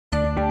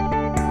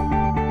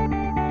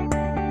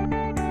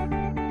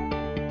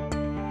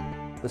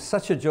It was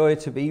such a joy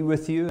to be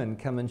with you and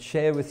come and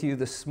share with you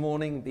this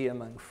morning, be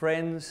among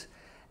friends,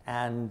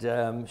 and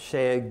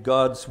share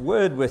God's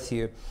Word with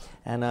you.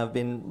 And I've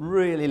been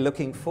really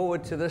looking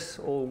forward to this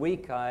all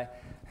week. I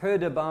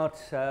heard about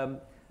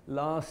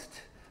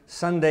last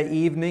Sunday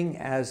evening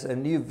as a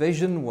new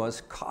vision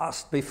was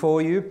cast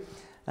before you.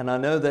 And I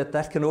know that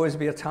that can always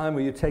be a time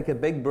where you take a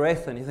big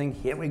breath and you think,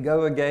 here we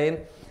go again.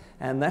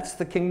 And that's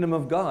the kingdom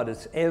of God.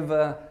 It's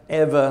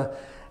ever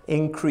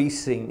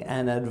increasing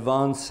and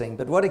advancing.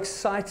 But what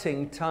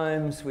exciting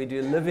times we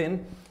do live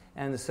in.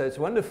 And so it's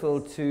wonderful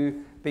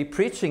to be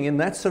preaching in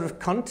that sort of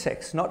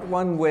context, not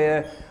one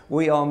where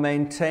we are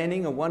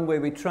maintaining or one where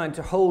we're trying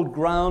to hold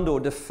ground or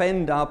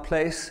defend our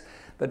place,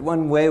 but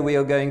one where we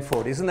are going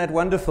forward. Isn't that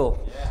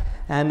wonderful? Yeah.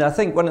 And I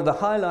think one of the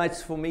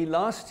highlights for me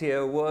last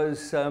year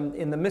was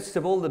in the midst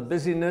of all the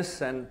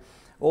busyness and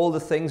all the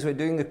things we're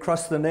doing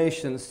across the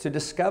nations, to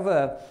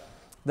discover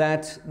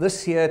that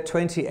this year,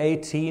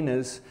 2018,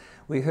 as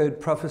we heard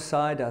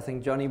prophesied, I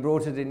think Johnny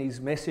brought it in his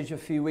message a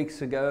few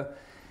weeks ago,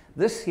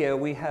 this year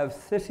we have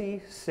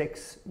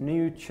 36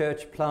 new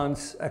church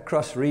plants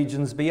across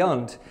regions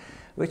beyond,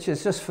 which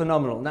is just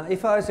phenomenal. Now,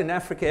 if I was in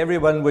Africa,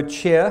 everyone would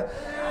cheer.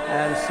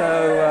 And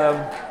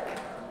so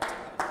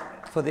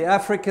for the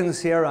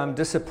Africans here, I'm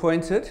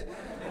disappointed.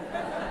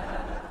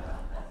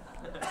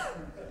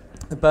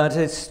 But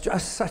it's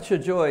just such a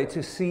joy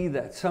to see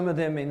that. Some of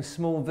them in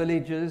small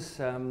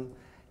villages,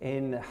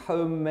 in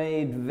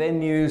homemade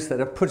venues that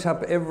are put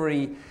up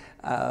every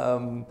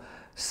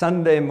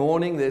Sunday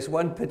morning. There's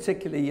one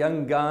particular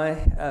young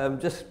guy,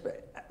 just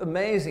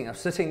amazing. I'm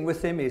sitting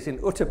with him. He's in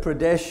Uttar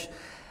Pradesh,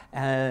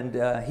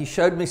 and he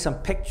showed me some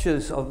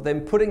pictures of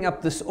them putting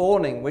up this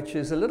awning, which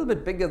is a little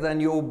bit bigger than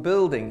your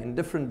building, in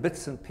different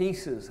bits and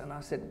pieces. And I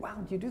said, wow,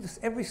 do you do this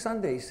every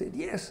Sunday? He said,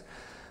 yes.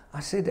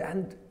 I said,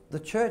 and the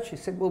church? He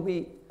said, well,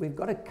 we've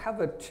got to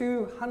cover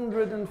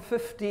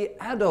 250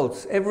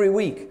 adults every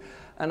week.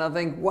 And I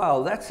think,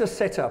 wow, that's a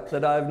setup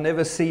that I've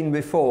never seen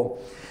before.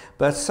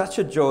 But such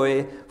a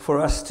joy for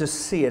us to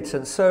see it.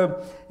 And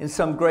so in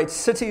some great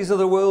cities of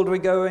the world we're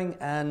going,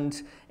 and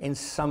in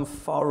some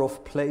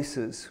far-off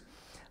places.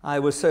 I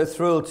was so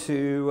thrilled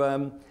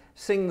to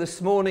sing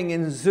this morning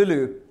in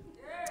Zulu.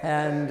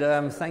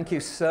 And thank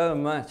you so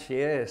much.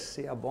 Yes,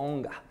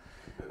 siyabonga.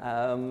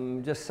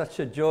 Just such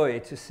a joy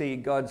to see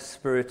God's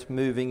Spirit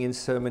moving in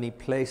so many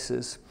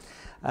places.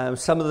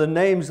 Some of the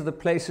names of the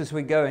places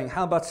we're going.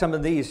 How about some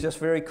of these, just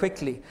very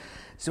quickly?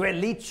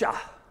 Zwelicha.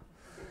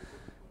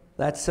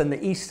 That's in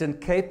the Eastern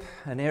Cape,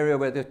 an area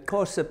where the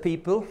Xhosa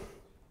people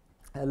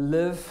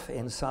live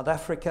in South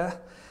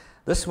Africa.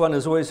 This one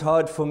is always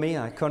hard for me.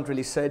 I can't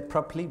really say it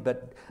properly,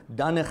 but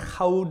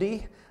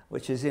Danegaudi,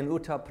 which is in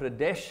Uttar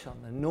Pradesh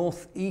on the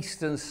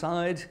northeastern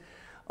side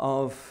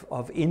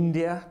of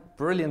India.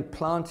 Brilliant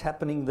plant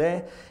happening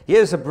there.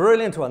 Here's a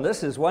brilliant one.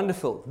 This is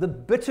wonderful. The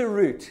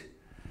Bitterroot.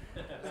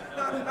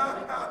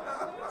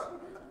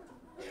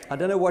 I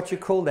don't know what you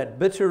call that.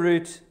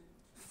 Bitterroot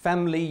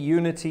Family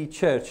Unity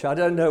Church. I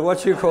don't know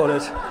what you call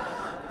it.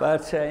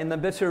 But in the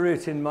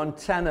Bitterroot in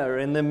Montana,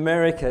 in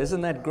America,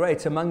 isn't that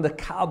great? Among the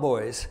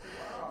cowboys.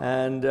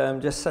 And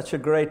just such a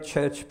great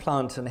church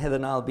plant. And Heather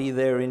and I'll be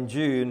there in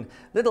June.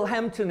 Little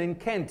Hampton in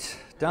Kent,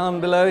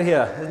 down below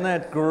here. Isn't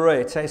that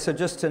great? Hey, so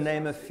just to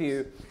name a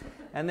few.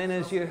 And then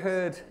as you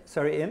heard,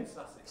 sorry, in?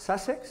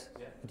 Sussex?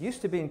 Yeah. It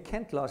used to be in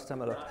Kent last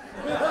time I looked.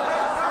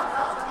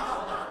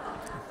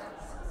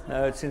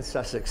 No, it's in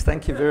Sussex.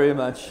 Thank you very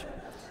much.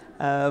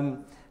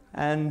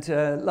 And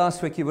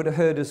last week you would have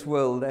heard as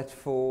well that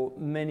for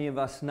many of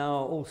us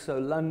now also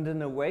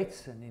London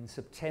awaits, and in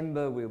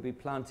September we'll be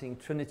planting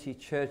Trinity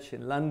Church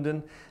in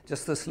London.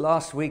 Just this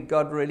last week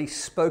God really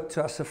spoke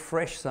to us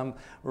afresh, some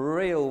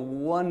real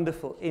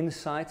wonderful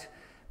insight,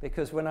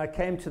 because when I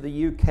came to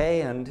the UK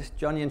and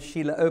Johnny and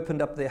Sheila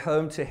opened up their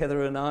home to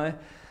Heather and I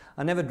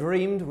never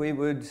dreamed we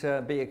would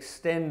be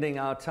extending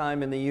our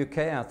time in the UK.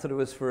 I thought it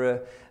was for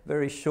a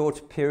very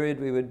short period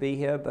we would be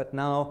here, but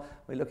now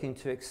we're looking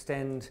to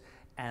extend,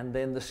 and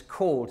then this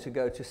call to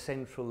go to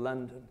central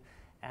London.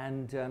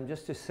 And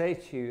just to say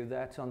to you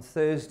that on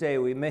Thursday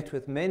we met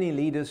with many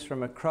leaders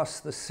from across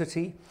the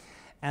city,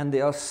 and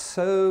there are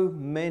so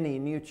many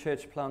new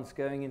church plants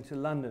going into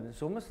London.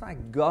 It's almost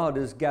like God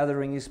is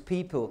gathering his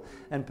people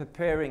and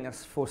preparing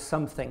us for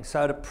something.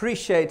 So I'd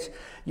appreciate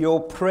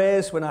your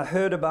prayers. When I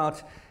heard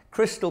about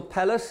Crystal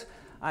Palace,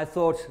 I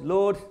thought,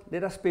 Lord,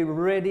 let us be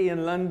ready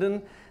in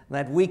London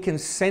that we can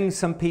send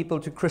some people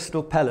to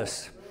Crystal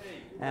Palace.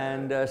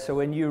 And so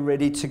when you're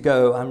ready to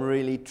go, I'm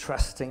really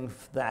trusting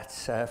that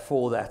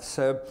for that.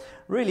 So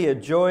really a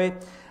joy.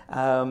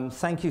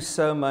 Thank you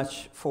so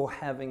much for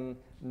having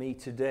me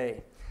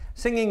today.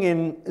 Singing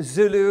in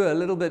Zulu a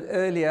little bit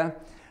earlier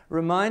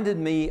reminded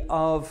me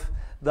of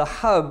the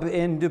hub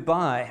in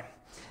Dubai.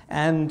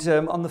 And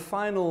on the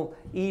final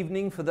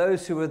evening, for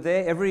those who were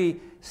there, every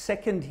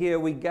second year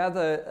we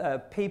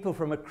gather people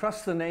from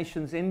across the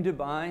nations in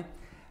Dubai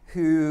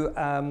who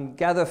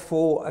gather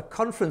for a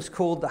conference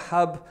called the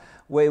Hub,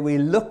 where we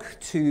look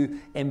to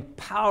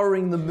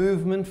empowering the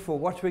movement for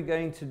what we're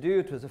going to do.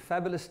 It was a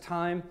fabulous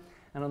time.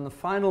 And on the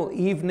final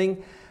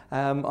evening,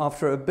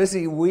 after a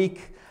busy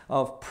week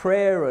of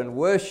prayer and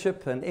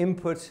worship and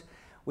input,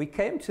 we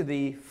came to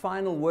the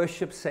final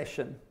worship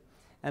session.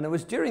 And it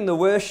was during the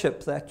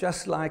worship that,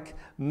 just like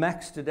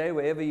Max today,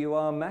 wherever you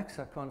are, Max,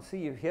 I can't see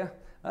you here.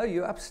 Oh,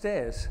 you're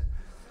upstairs.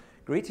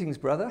 Greetings,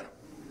 brother.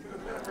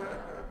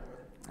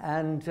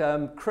 And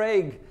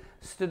Craig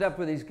stood up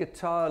with his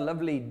guitar,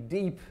 lovely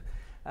deep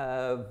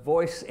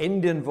voice,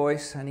 Indian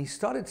voice, and he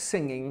started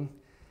singing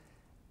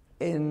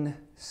in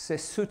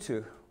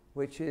Sesotho,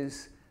 which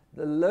is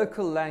the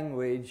local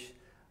language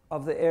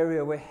of the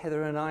area where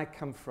Heather and I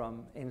come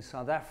from in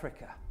South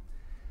Africa.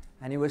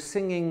 And he was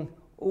singing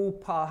O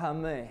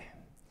Pahame,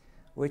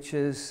 which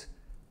is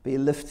be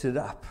lifted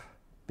up,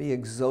 be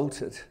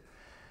exalted.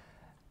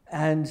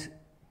 And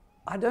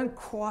I don't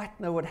quite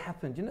know what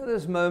happened. You know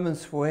those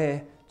moments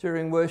where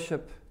during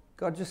worship,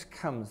 God just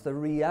comes. The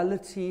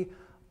reality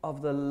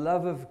of the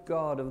love of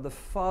God, of the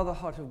Father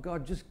heart of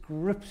God just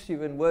grips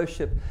you in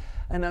worship.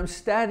 And I'm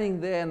standing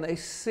there and they're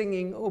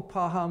singing, O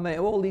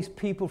Pahame, all these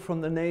people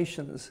from the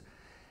nations.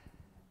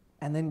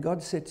 And then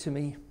God said to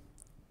me,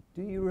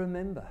 do you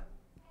remember?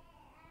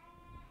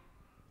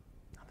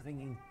 I'm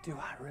thinking, do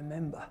I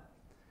remember?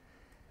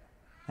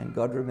 And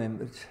God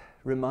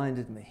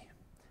reminded me.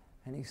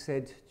 And he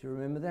said, do you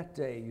remember that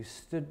day you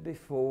stood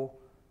before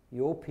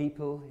your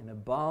people in a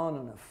barn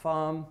on a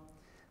farm,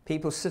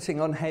 people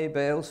sitting on hay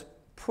bales,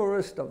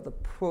 poorest of the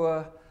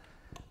poor.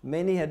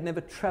 Many had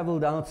never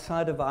traveled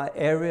outside of our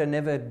area,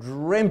 never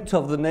dreamt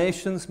of the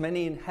nations.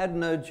 Many had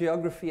no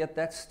geography at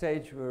that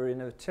stage. We were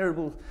in a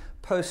terrible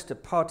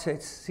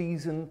post-apartheid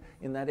season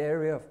in that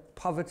area of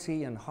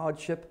poverty and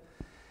hardship.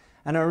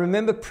 And I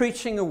remember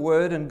preaching a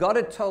word, and God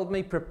had told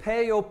me,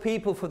 prepare your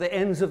people for the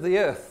ends of the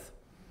earth.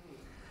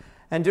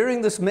 And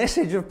during this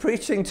message of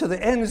preaching to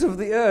the ends of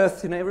the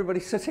earth, everybody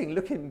sitting,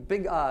 looking,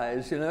 big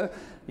eyes,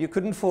 You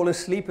couldn't fall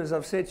asleep, as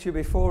I've said to you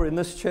before, in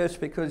this church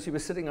because you were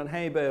sitting on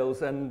hay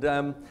bales. And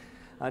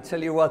I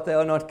tell you what, they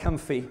are not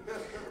comfy.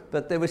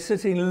 But they were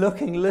sitting,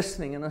 looking,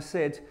 listening. And I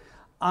said,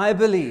 I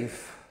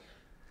believe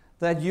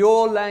that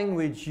your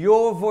language,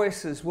 your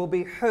voices will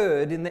be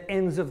heard in the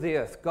ends of the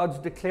earth. God's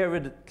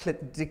declared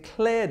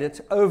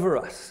it over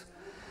us.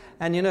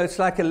 And, it's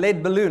like a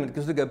lead balloon. It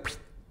goes to go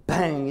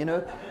bang,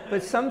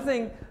 But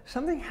something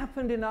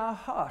happened in our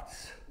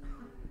hearts.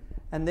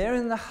 And there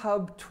in the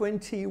hub,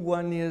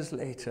 21 years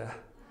later,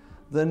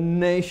 the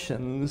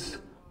nations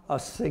are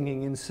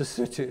singing in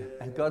Sesotho.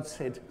 And God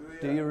said,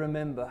 do you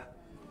remember?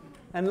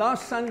 And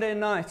last Sunday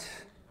night,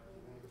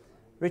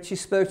 Richie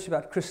spoke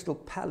about Crystal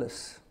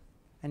Palace.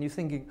 And you're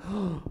thinking,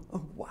 oh,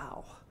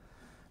 wow.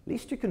 At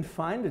least you can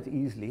find it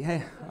easily.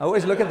 Hey, I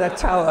always look at that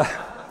tower.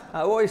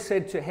 I always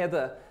said to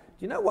Heather,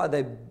 do you know why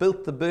they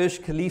built the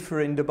Burj Khalifa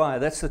in Dubai?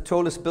 That's the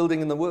tallest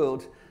building in the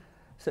world.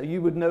 So you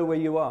would know where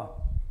you are.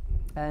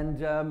 And,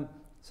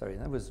 sorry,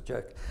 that was a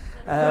joke.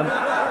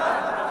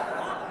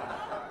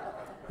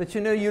 But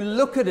you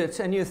look at it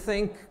and you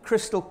think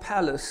Crystal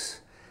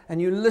Palace,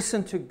 and you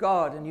listen to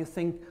God and you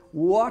think,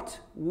 what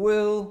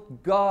will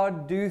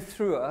God do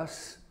through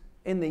us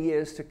in the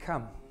years to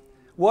come?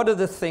 What are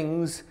the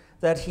things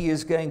that he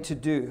is going to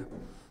do?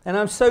 And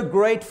I'm so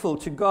grateful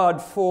to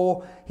God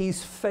for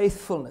his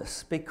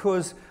faithfulness,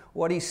 because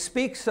what he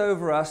speaks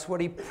over us, what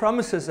he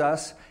promises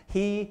us,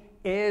 he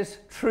is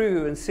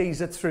true and sees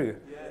it through.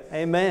 Yes.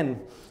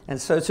 Amen. And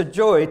so it's a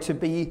joy to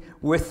be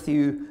with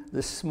you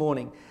this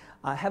morning.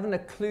 I haven't a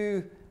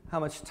clue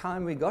how much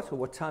time we got or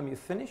what time you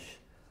finish.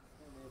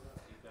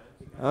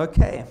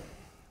 Okay.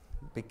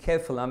 Be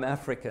careful, I'm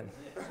African.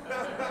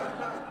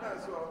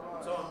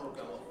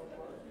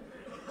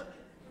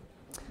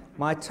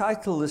 My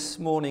title this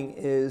morning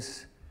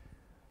is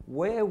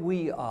Where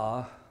We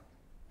Are,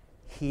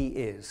 He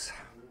Is.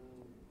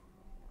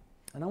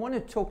 And I want to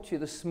talk to you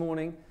this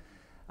morning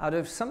out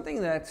of something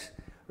that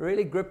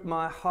really gripped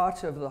my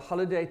heart over the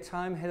holiday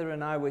time. Heather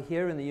and I were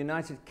here in the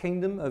United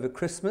Kingdom over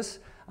Christmas,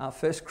 our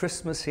first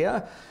Christmas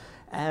here.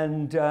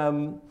 And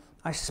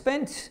I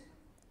spent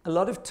a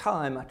lot of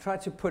time. I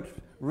tried to put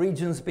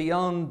Regions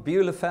Beyond,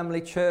 Beulah Family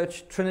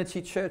Church,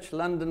 Trinity Church,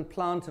 London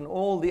Plant, and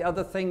all the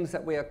other things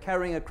that we are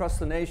carrying across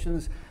the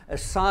nations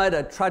aside.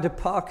 I tried to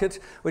park it,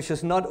 which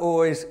is not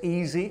always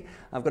easy.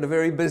 I've got a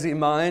very busy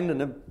mind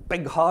and a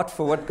big heart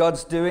for what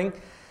God's doing.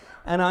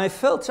 And I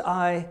felt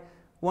I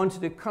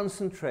wanted to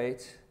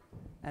concentrate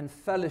and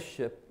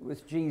fellowship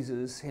with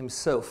Jesus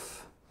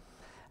himself.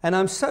 And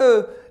I'm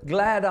so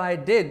glad I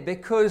did,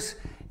 because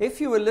if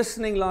you were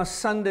listening last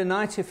Sunday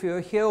night, if you were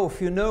here, or if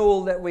you know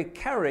all that we're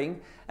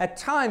carrying, at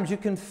times you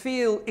can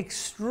feel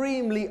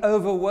extremely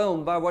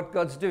overwhelmed by what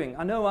God's doing.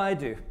 I know I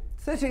do.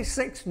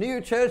 36 new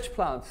church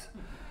plants.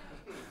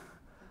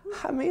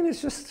 I mean,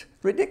 it's just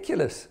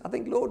ridiculous. I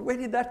think, Lord, where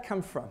did that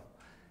come from?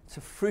 It's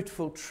a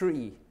fruitful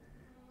tree.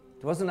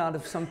 It wasn't out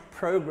of some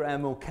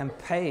program or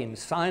campaign,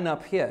 sign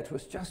up here. It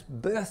was just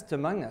birthed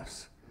among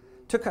us.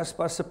 It took us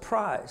by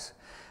surprise.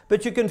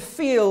 But you can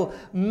feel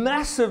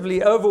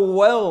massively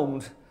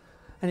overwhelmed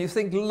And you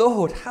think,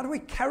 Lord, how do we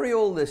carry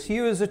all this?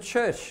 You as a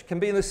church can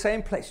be in the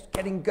same place,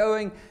 getting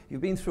going. You've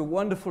been through a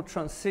wonderful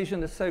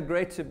transition. It's so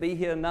great to be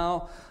here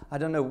now. I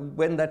don't know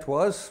when that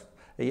was.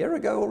 A year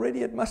ago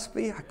already, it must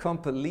be. I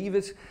can't believe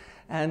it.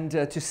 And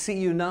to see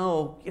you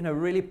now,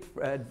 really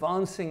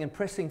advancing and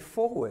pressing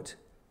forward.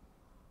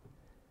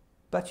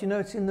 But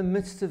it's in the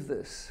midst of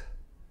this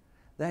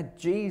that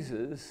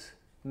Jesus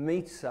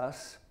meets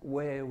us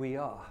where we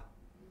are.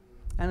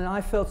 And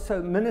I felt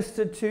so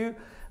ministered to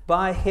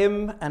by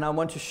him, and I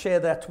want to share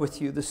that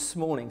with you this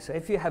morning. So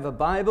if you have a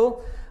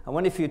Bible, I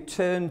wonder if you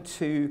turn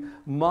to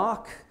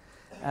Mark's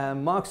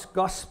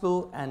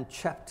Gospel and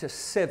chapter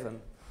 7.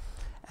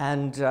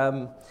 And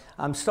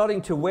I'm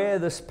starting to wear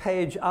this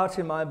page out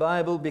in my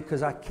Bible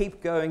because I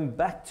keep going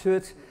back to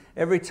it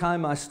every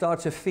time I start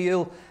to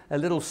feel a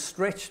little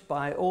stretched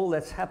by all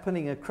that's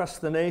happening across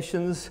the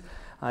nations.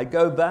 I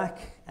go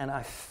back and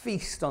I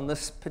feast on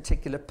this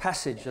particular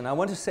passage. And I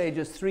want to say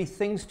just 3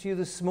 things to you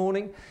this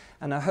morning,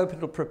 and I hope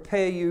it'll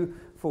prepare you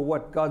for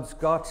what God's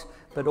got,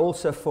 but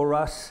also for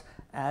us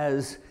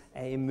as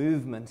a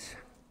movement.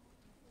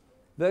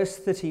 Verse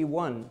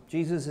 31,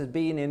 Jesus has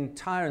been in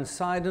Tyre and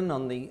Sidon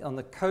on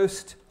the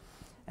coast,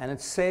 and it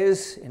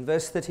says in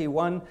verse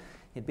 31,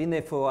 he'd been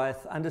there for, I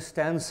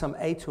understand, some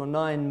 8 or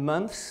 9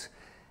 months,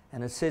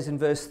 and it says in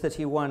verse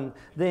 31,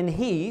 then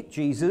he,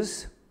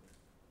 Jesus,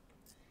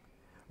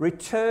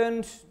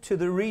 returned to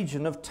the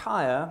region of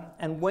Tyre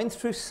and went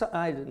through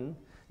Sidon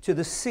to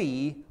the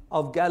Sea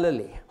of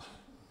Galilee,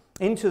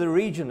 into the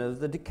region of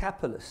the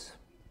Decapolis.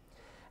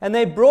 And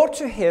they brought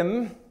to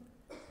him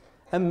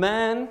a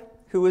man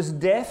who was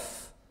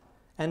deaf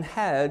and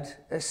had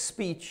a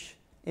speech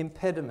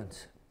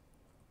impediment.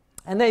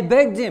 And they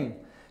begged him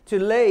to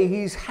lay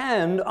his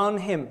hand on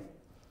him.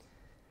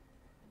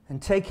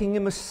 And taking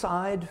him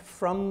aside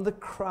from the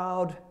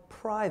crowd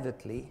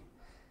privately,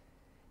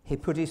 he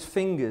put his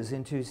fingers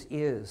into his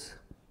ears,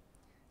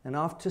 and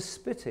after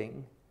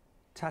spitting,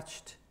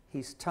 touched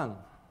his tongue.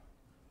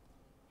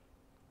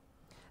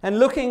 And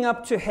looking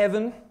up to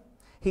heaven,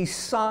 he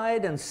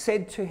sighed and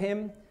said to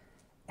him,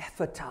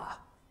 Ephata,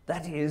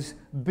 that is,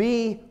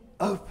 be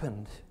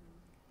opened.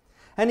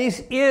 And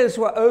his ears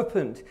were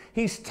opened,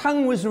 his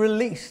tongue was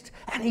released,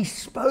 and he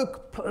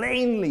spoke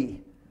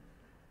plainly.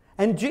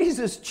 And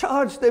Jesus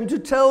charged them to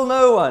tell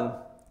no one.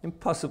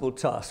 Impossible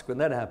task when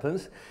that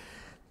happens.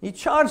 He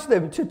charged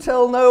them to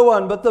tell no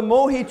one, but the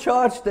more he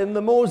charged them,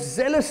 the more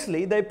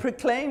zealously they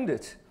proclaimed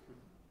it.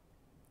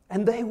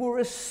 And they were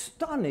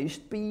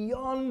astonished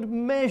beyond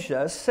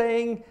measure,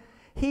 saying,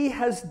 he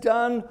has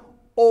done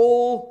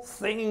all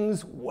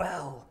things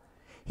well.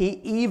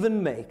 He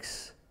even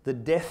makes the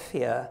deaf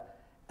hear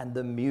and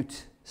the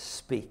mute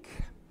speak.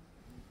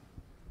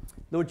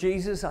 Lord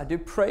Jesus, I do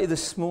pray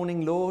this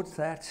morning, Lord,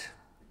 that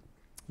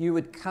you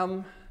would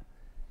come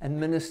and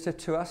minister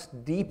to us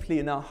deeply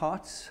in our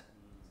hearts.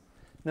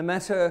 No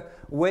matter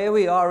where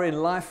we are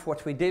in life,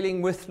 what we're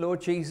dealing with, Lord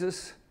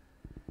Jesus,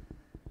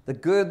 the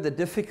good, the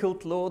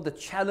difficult, Lord, the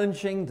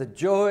challenging, the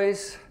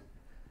joys.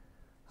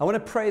 I want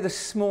to pray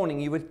this morning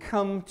you would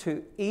come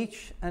to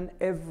each and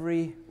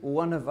every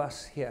one of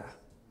us here.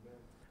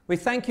 We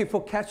thank you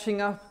for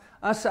catching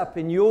us up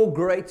in your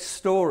great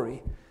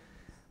story.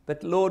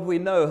 But Lord, we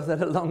know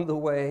that along the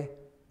way,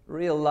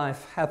 real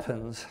life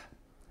happens.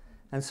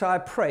 And so I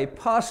pray,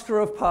 Pastor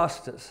of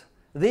Pastors,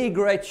 the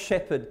great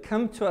shepherd,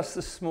 come to us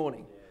this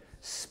morning.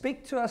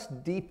 Speak to us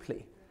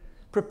deeply.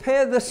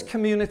 Prepare this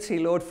community,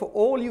 Lord, for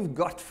all you've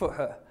got for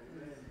her.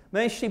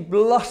 May she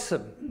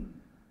blossom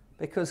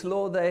because,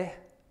 Lord, they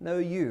know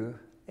you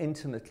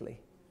intimately.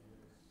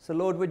 So,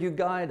 Lord, would you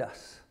guide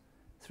us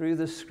through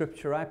this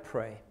scripture, I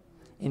pray.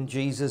 In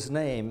Jesus'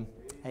 name,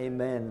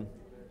 amen.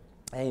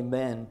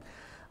 Amen.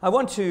 I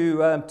want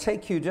to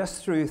take you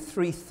just through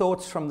 3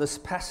 thoughts from this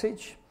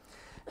passage.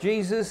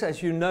 Jesus,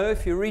 as you know,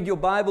 if you read your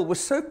Bible, was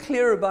so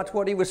clear about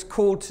what he was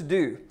called to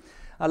do.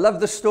 I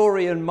love the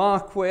story in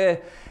Mark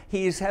where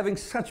he is having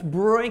such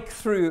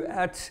breakthrough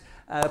at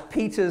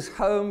Peter's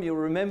home. You'll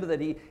remember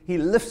that he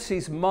lifts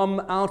his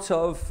mom out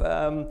of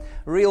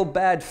real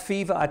bad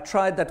fever. I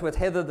tried that with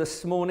Heather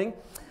this morning.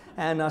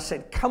 And I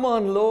said, come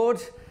on,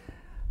 Lord,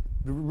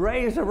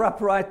 raise her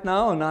up right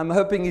now. And I'm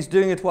hoping he's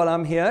doing it while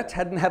I'm here. It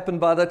hadn't happened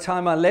by the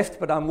time I left,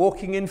 but I'm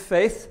walking in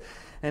faith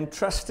and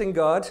trusting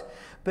God.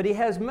 But he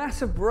has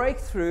massive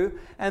breakthrough,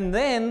 and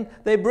then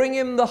they bring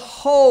him the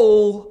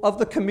whole of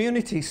the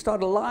community,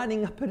 start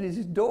lining up at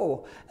his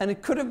door. And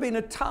it could have been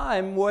a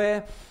time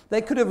where they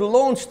could have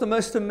launched the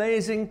most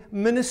amazing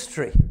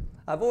ministry.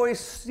 I've always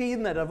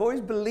seen that. I've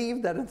always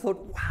believed that and thought,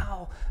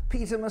 wow,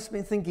 Peter must have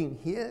been thinking,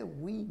 here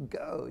we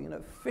go,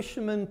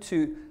 fisherman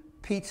to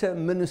Peter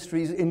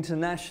Ministries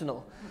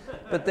International.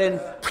 But then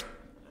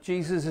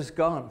Jesus is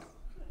gone.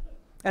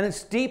 And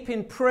it's deep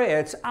in prayer,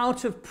 it's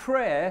out of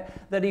prayer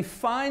that he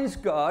finds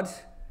God,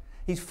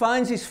 he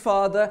finds his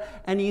Father,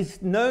 and he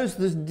knows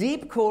this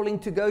deep calling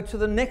to go to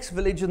the next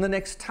village and the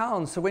next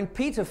town. So when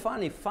Peter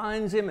finally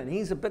finds him, and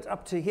he's a bit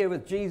up to here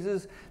with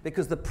Jesus,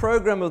 because the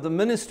program of the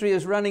ministry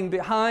is running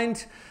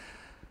behind,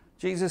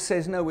 Jesus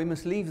says, no, we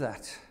must leave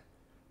that.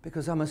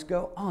 because I must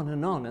go on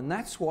and on. And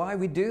that's why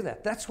we do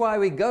that. That's why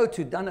we go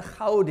to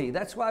Danachaudi.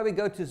 That's why we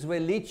go to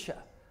Zwelicha.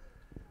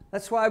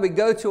 That's why we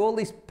go to all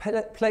these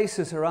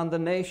places around the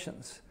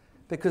nations,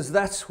 because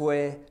that's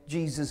where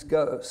Jesus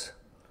goes.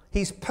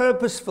 He's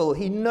purposeful.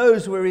 He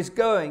knows where he's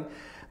going.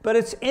 But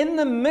it's in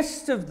the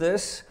midst of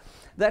this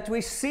that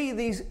we see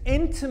these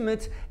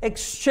intimate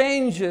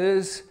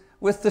exchanges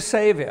with the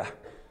Savior.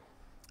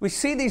 We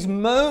see these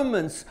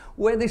moments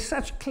where there's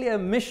such clear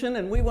mission,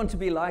 and we want to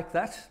be like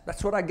that.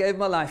 That's what I gave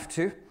my life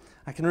to.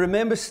 I can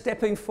remember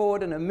stepping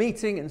forward in a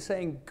meeting and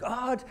saying,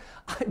 God,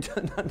 I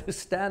don't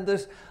understand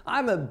this.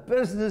 I'm a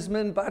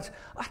businessman, but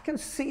I can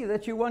see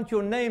that you want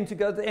your name to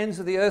go to the ends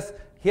of the earth.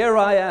 Here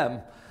I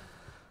am.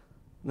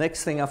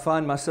 Next thing, I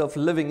find myself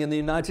living in the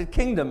United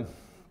Kingdom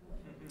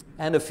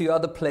and a few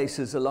other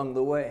places along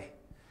the way.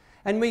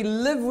 And we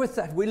live with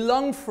that. We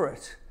long for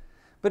it.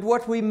 But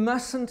what we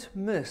mustn't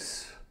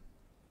miss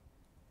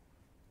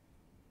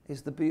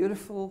is the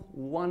beautiful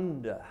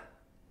wonder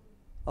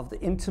of the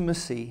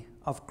intimacy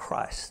of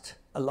Christ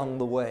along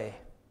the way.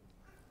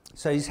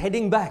 So he's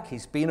heading back.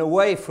 He's been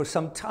away for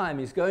some time.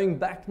 He's going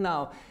back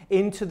now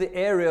into the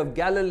area of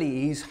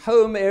Galilee, his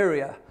home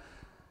area.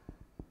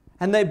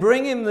 And they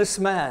bring him this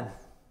man.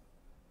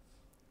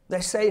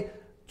 They say,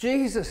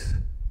 Jesus,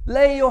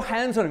 lay your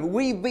hands on him.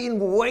 We've been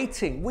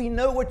waiting. We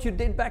know what you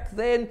did back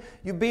then.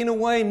 You've been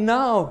away.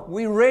 Now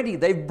we're ready.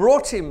 They've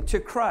brought him to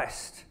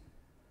Christ.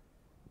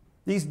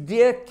 These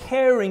dear,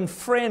 caring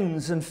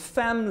friends and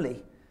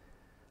family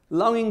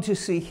longing to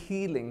see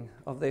healing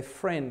of their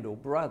friend or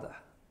brother.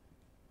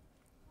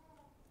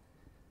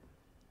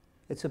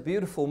 It's a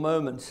beautiful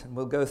moment, and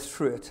we'll go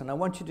through it. And I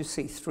want you to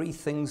see three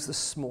things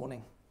this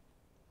morning.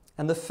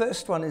 And the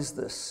first one is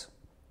this: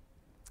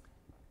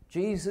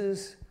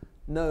 Jesus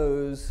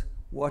knows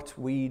what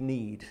we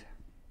need.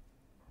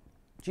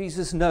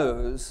 Jesus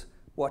knows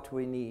what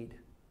we need.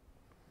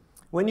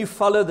 When you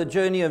follow the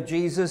journey of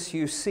Jesus,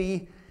 you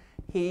see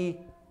he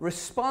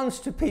responds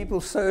to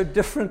people so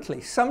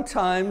differently.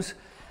 Sometimes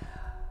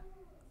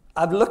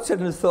I've looked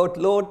at it and thought,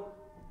 Lord,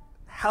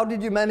 how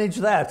did you manage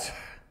that?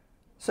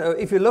 So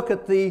if you look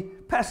at the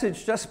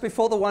passage just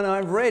before the one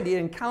I've read, he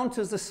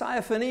encounters the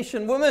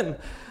Syrophoenician woman.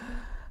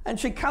 And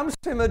she comes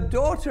to him, her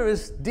daughter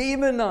is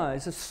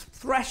demonized, is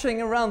thrashing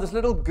around, this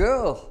little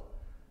girl.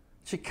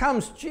 She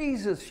comes,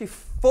 Jesus, she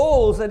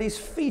falls at his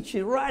feet.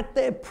 She's right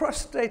there,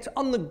 prostrate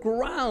on the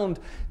ground.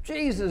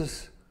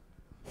 Jesus,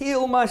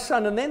 heal my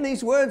son. And then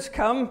these words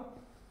come,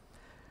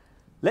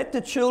 let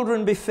the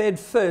children be fed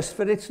first,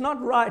 but it's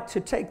not right to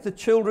take the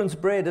children's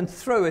bread and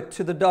throw it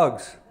to the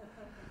dogs.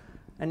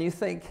 And you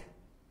think,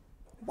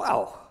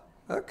 wow,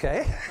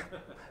 okay,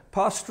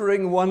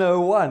 pastoring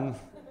 101.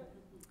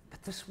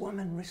 But this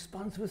woman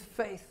responds with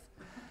faith.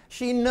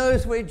 She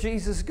knows where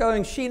Jesus is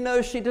going. She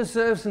knows she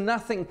deserves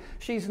nothing.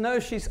 She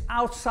knows she's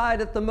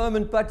outside at the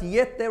moment, but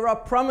yet there are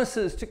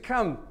promises to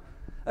come,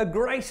 a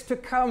grace to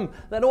come,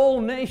 that all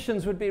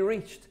nations would be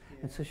reached.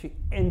 And so she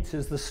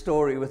enters the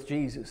story with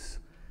Jesus.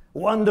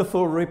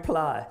 Wonderful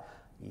reply.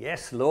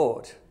 Yes,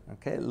 Lord.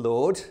 Okay,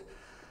 Lord,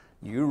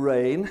 you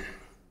reign.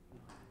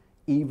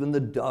 Even the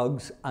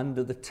dogs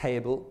under the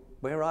table,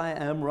 where I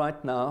am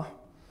right now,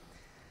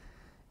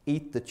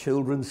 eat the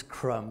children's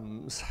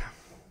crumbs.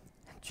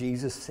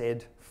 Jesus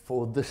said,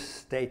 for this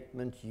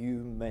statement you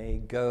may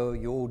go,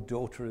 your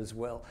daughter as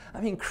well. I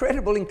mean,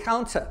 incredible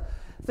encounter.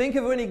 Think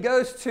of when he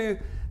goes to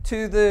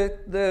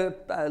the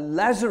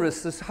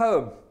Lazarus'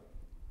 home.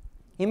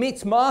 He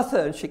meets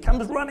Martha and she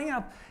comes running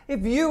up.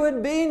 If you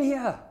had been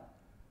here,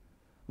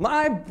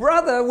 my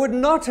brother would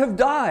not have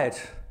died.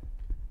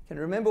 Can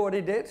you remember what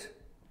he did?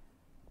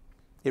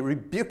 He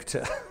rebuked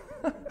her.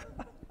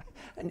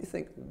 And you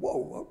think,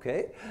 whoa,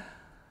 okay.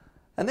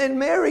 And then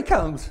Mary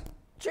comes.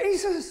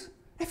 Jesus,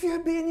 if you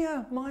had been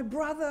here, my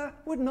brother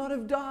would not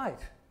have died.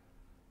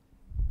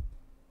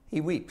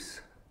 He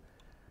weeps.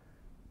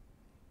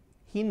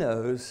 He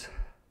knows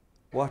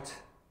what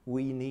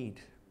we need.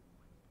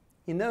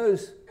 He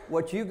knows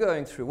what you're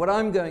going through, what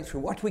I'm going through,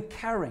 what we're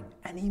carrying.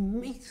 And he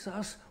meets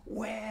us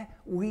where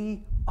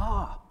we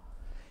are.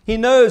 He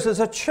knows as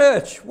a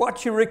church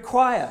what you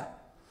require.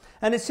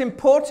 And it's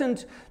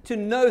important to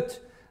note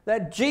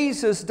that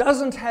Jesus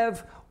doesn't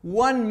have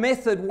one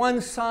method,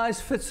 one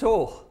size fits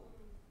all.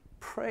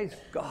 Praise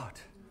God.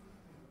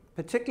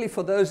 Particularly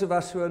for those of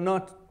us who are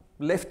not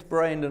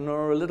left-brained and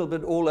are a little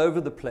bit all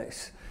over the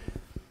place.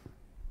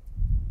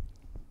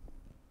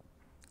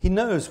 He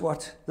knows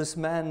what this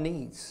man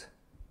needs.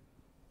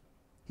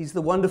 He's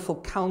the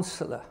wonderful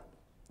counselor.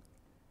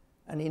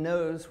 And he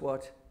knows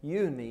what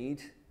you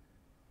need.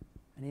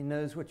 And he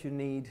knows what you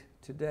need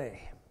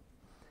today.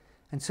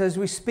 And so as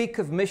we speak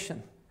of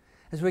mission,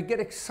 as we get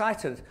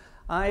excited,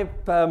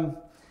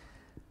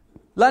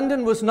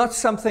 London was not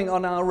something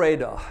on our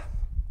radar.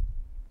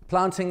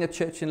 Planting a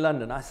church in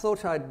London. I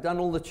thought I'd done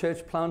all the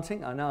church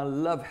planting. I now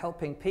love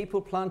helping people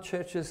plant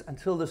churches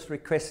until this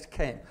request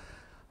came.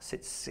 I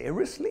said,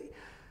 seriously?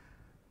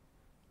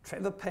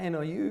 Trevor Payne,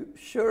 are you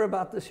sure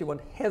about this? You want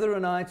Heather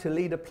and I to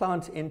lead a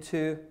plant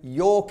into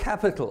your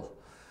capital?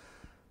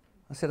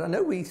 I said, I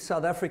know we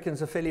South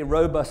Africans are fairly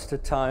robust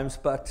at times,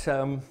 but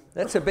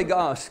that's a big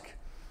ask.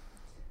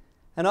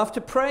 And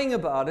after praying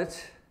about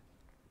it,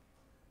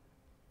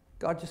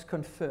 God just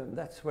confirmed,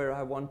 that's where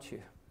I want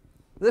you.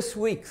 This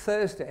week,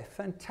 Thursday,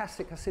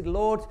 fantastic. I said,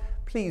 Lord,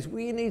 please,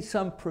 we need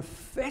some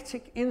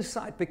prophetic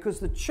insight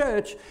because the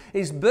church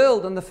is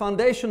built on the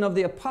foundation of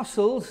the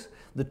apostles,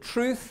 the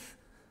truth,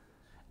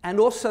 and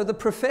also the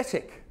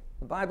prophetic.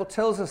 The Bible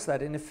tells us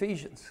that in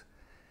Ephesians.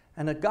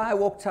 And a guy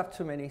walked up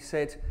to me and he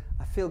said,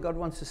 I feel God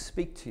wants to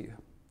speak to you.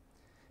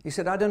 He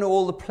said, I don't know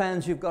all the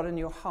plans you've got in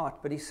your heart,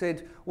 but he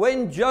said,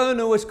 when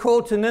Jonah was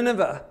called to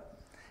Nineveh,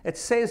 it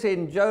says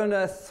in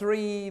Jonah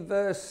 3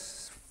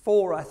 verse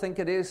 4, I think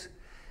it is,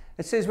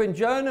 it says, when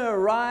Jonah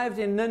arrived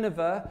in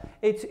Nineveh,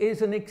 it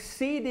is an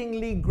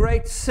exceedingly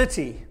great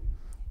city.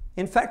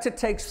 In fact, it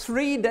takes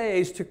 3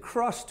 days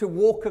to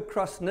walk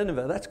across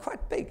Nineveh. That's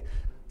quite big.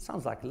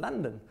 Sounds like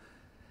London.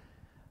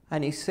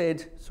 And he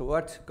said, so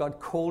what God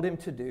called him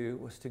to do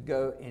was to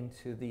go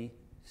into the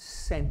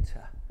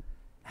center.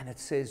 And it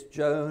says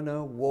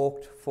Jonah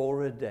walked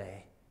for a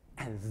day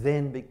and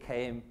then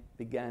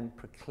began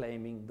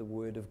proclaiming the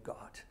word of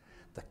God.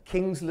 The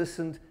kings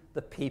listened,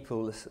 the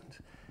people listened.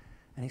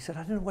 And he said,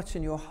 I don't know what's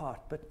in your heart,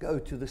 but go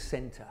to the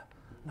center.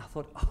 And I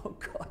thought, oh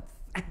God,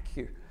 thank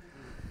you.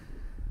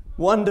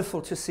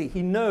 Wonderful to see.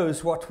 He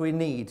knows what we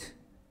need,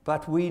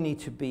 but we need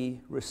to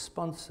be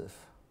responsive.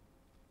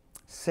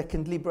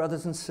 Secondly,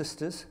 brothers and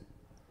sisters,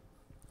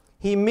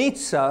 he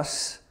meets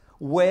us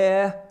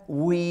where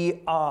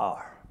we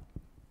are.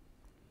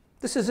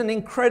 This is an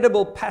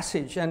incredible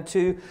passage, and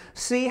to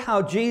see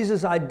how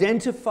Jesus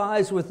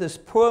identifies with this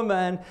poor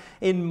man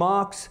in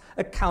Mark's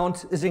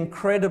account is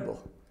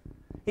incredible.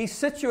 His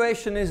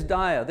situation is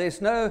dire. There's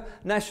no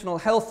national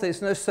health,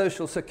 there's no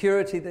social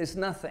security, there's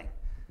nothing.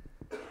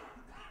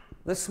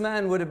 This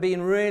man would have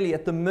been really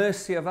at the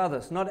mercy of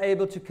others, not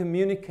able to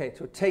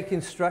communicate or take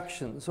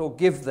instructions or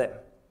give them.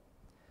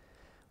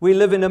 We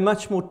live in a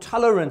much more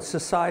tolerant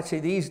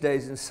society these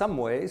days in some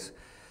ways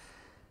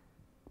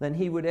than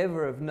he would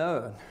ever have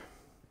known.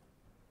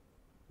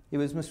 He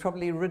was most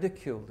probably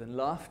ridiculed and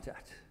laughed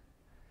at.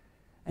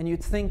 And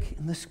you'd think,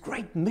 in this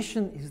great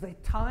mission, is there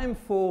time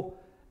for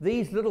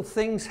these little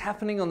things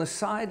happening on the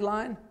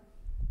sideline?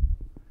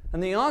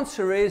 And the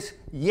answer is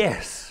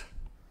yes.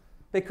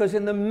 Because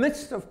in the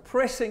midst of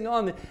pressing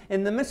on,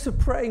 in the midst of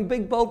praying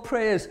big, bold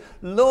prayers,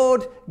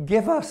 Lord,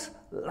 give us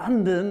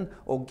London,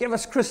 or give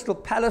us Crystal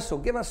Palace,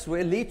 or give us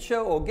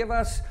Welicha, or give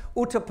us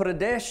Uttar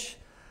Pradesh.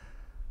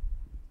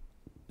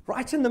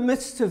 Right in the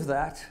midst of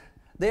that,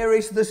 there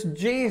is this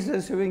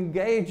Jesus who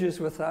engages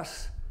with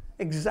us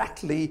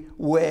exactly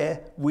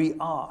where we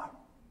are.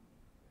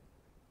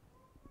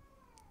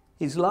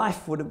 His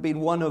life would have been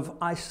one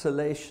of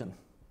isolation.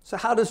 So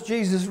how does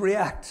Jesus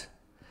react?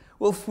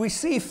 Well, we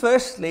see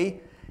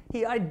firstly,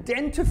 he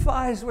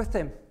identifies with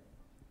him.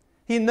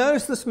 He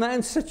knows this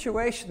man's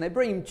situation. They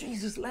bring him,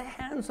 Jesus, lay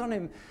hands on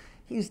him.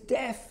 He's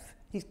deaf.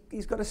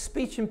 He's got a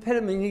speech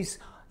impediment.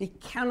 He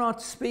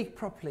cannot speak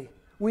properly.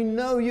 We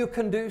know you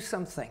can do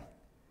something.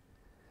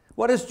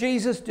 What does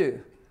Jesus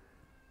do?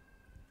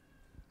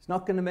 He's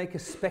not going to make a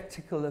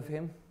spectacle of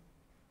him.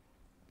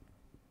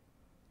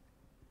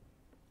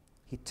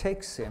 He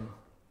takes him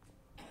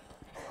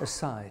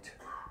aside.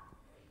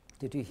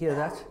 Did you hear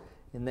that?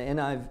 In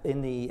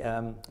the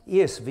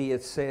ESV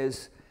it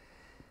says,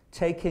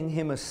 taking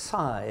him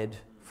aside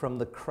from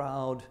the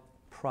crowd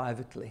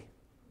privately.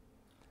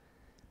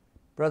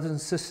 Brothers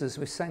and sisters,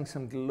 we sang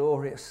some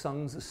glorious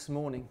songs this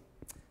morning,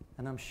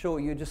 and I'm sure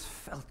you just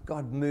felt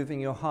God moving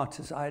your heart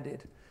as I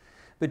did.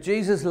 But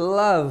Jesus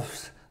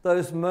loves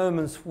those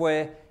moments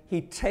where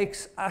he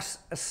takes us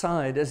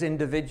aside as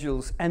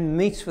individuals and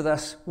meets with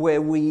us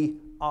where we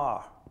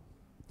are.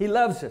 He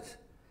loves it.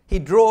 He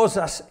draws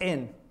us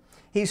in.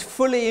 He's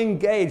fully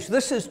engaged.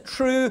 This is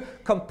true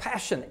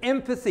compassion,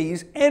 empathy.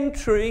 He's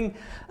entering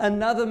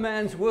another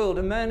man's world,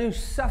 a man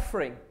who's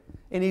suffering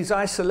in his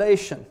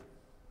isolation.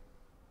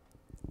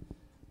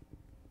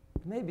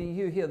 Maybe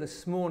you're here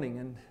this morning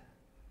and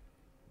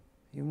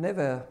you've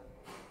never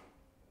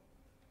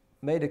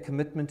made a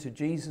commitment to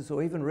Jesus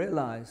or even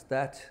realized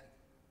that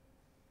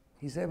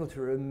he's able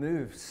to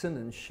remove sin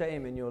and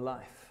shame in your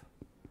life.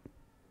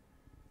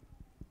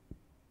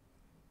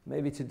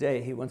 Maybe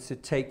today he wants to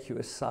take you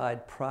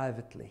aside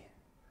privately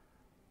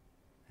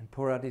and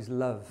pour out his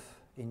love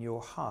in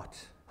your heart.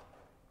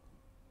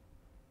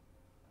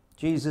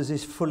 Jesus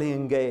is fully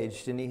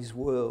engaged in his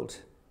world.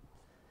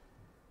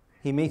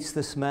 He meets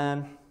this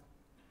man.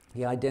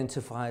 He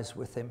identifies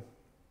with him.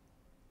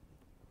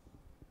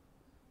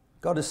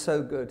 God is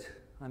so good.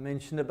 I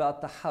mentioned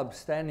about the hub,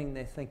 standing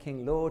there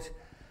thinking, Lord,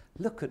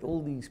 look at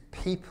all these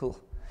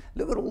people.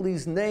 Look at all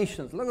these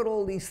nations. Look at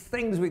all these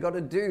things we got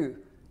to do.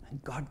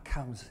 And God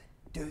comes,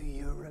 do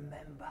you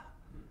remember?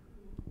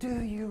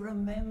 Do you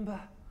remember?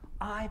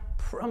 I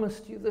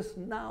promised you this,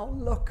 now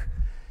look.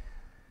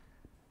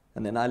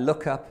 And then I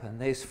look up and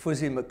there's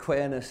Fuzzy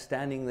McQuarrie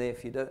standing there.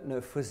 If you don't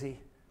know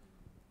Fuzzy,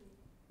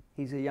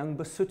 he's a young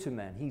Basotho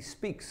man. He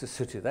speaks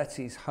Sesotho. That's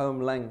his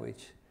home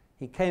language.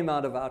 He came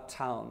out of our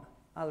town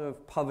out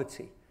of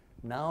poverty.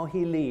 Now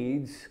he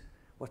leads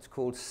what's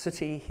called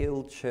City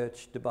Hill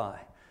Church, Dubai.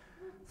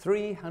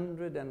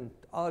 300 and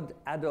odd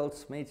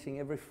adults meeting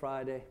every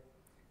Friday.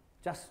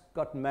 Just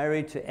got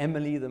married to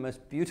Emily, the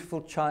most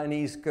beautiful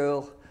Chinese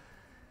girl,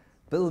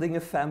 building a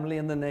family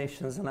in the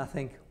nations. And I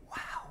think,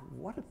 wow,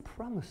 what a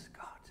promise,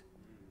 God.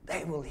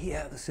 They will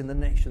hear this in the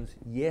nations.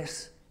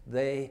 Yes,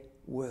 they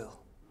will.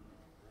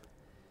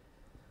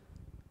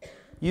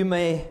 You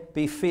may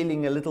be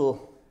feeling a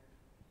little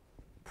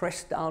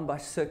pressed down by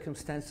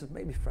circumstances,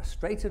 maybe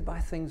frustrated by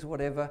things,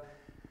 whatever.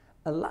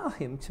 Allow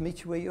him to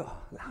meet you where you are.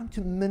 Allow him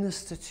to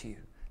minister to you.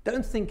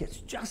 Don't think it's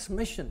just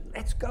mission.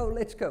 Let's go,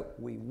 let's go.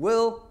 We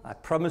will, I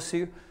promise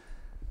you.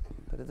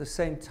 But at the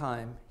same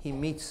time, he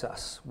meets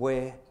us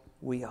where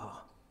we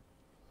are.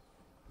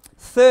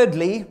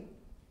 Thirdly,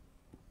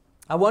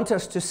 I want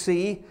us to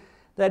see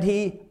that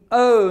he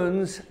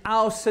owns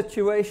our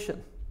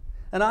situation.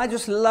 And I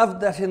just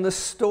loved that in the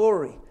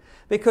story.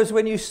 Because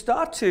when you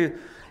start to,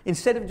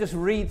 instead of just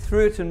read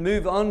through it and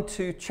move on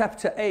to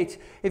chapter 8,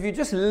 if you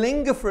just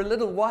linger for a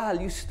little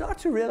while, you start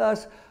to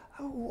realize,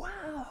 oh,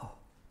 wow,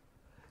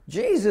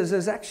 Jesus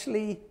is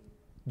actually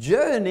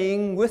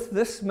journeying with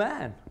this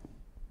man.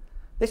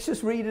 Let's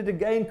just read it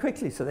again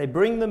quickly. So they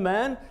bring the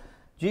man.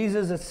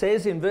 Jesus, it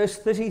says in verse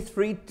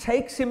 33,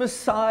 takes him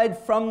aside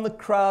from the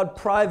crowd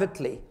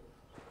privately.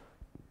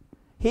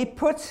 He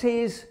puts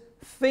his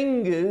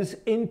fingers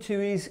into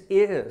his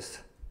ears.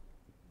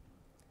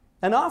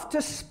 And after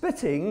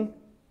spitting,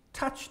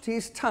 touched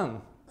his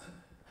tongue.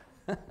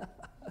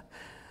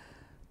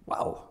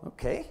 Wow,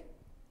 okay.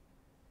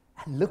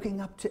 And looking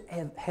up to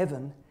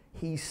heaven,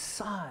 he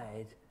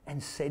sighed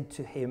and said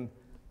to him,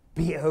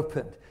 be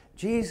opened.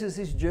 Jesus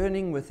is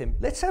journeying with him.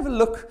 Let's have a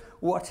look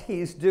what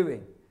he's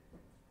doing.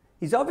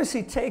 He's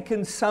obviously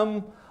taken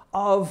some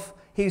of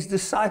his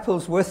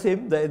disciples with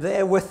him. They're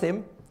there with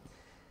him.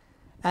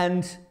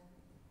 And,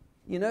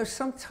 you know,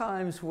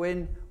 sometimes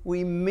when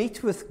we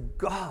meet with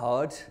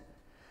God,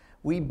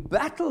 we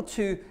battle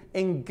to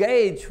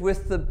engage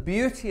with the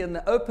beauty and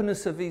the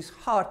openness of his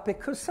heart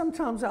because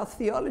sometimes our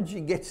theology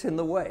gets in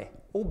the way,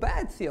 or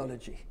bad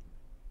theology.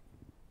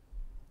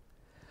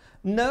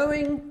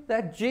 Knowing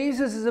that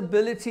Jesus'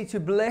 ability to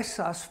bless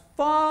us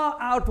far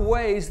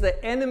outweighs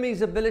the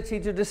enemy's ability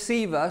to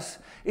deceive us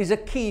is a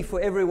key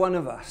for every one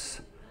of us.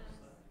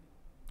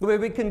 Where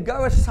we can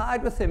go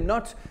aside with him,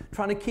 not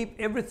trying to keep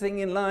everything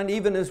in line,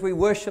 even as we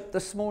worship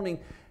this morning,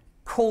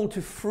 call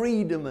to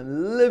freedom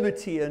and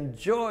liberty and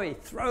joy,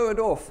 throw it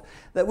off,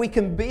 that we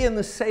can be in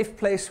the safe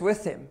place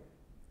with him.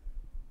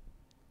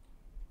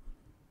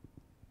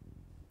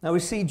 Now we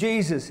see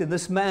Jesus in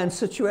this man's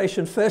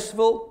situation. First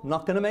of all,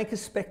 not going to make a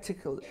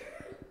spectacle.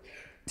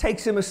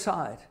 Takes him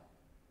aside.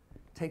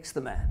 Takes the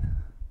man.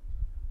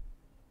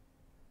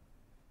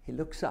 He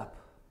looks up.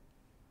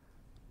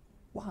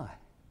 Why?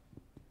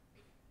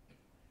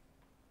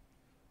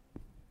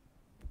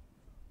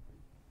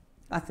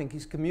 I think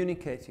he's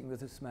communicating with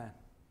this man.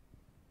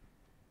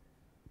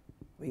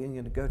 We're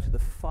going to go to the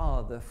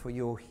Father for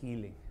your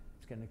healing.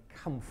 It's going to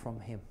come from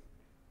him.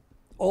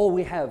 All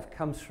we have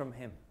comes from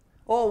him.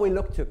 All we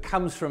look to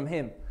comes from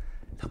him.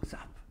 Looks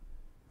up.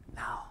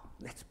 Now,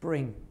 let's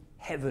bring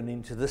heaven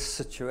into this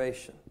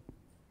situation.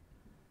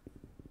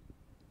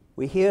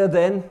 We hear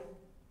then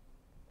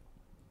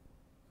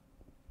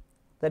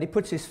that he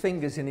puts his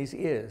fingers in his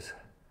ears.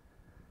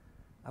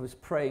 I was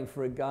praying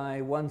for a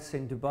guy once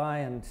in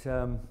Dubai,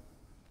 and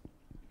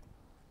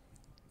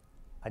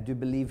I do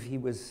believe he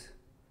was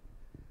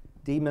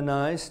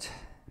demonized.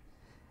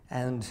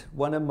 And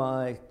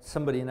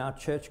somebody in our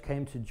church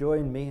came to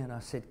join me, and I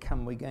said,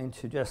 come, we're going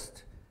to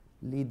just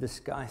lead this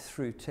guy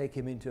through, take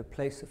him into a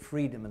place of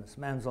freedom. And this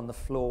man's on the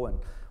floor and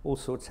all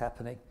sorts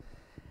happening.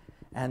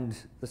 And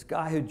this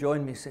guy who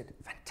joined me said,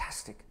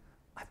 fantastic,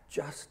 I've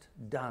just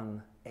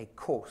done a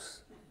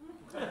course.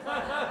 So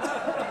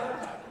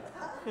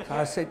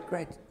I said,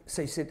 great.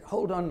 So he said,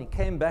 hold on. He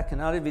came back, and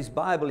out of his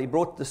Bible, he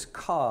brought this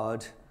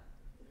card.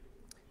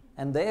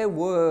 And there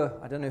were,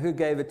 I don't know who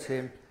gave it to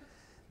him,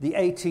 the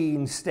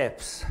 18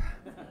 steps.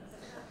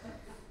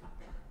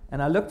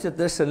 And I looked at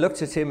this and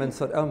looked at him and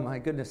thought, oh my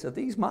goodness, are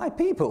these my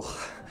people?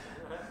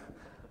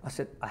 I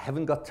said, I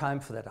haven't got time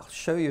for that. I'll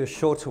show you a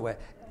shorter way.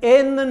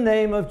 In the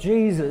name of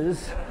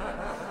Jesus.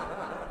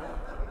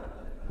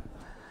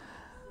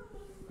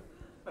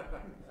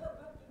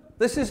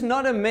 This is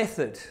not a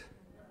method.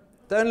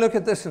 Don't look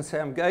at this and say,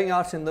 I'm going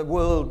out in the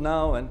world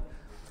now and,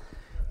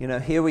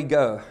 here we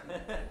go.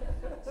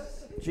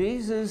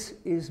 Jesus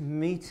is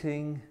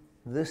meeting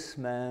this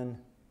man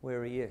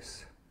where he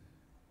is.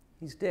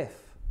 He's deaf.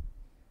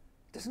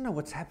 He doesn't know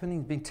what's happening.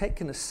 He's been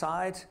taken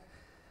aside.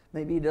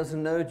 Maybe he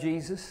doesn't know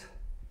Jesus.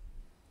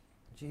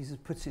 Jesus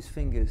puts his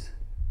fingers,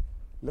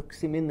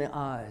 looks him in the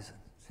eyes,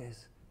 and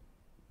says,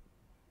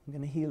 I'm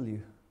going to heal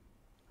you.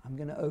 I'm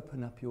going to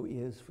open up your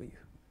ears for you.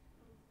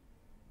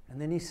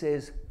 And then he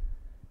says,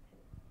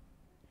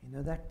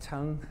 that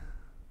tongue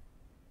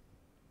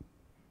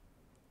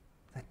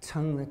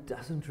that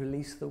doesn't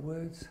release the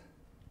words,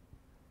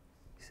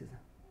 he says,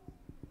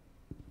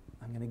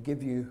 I'm going to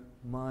give you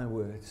my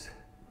words,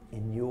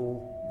 in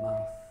your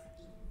mouth.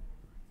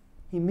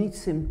 He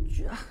meets him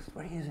just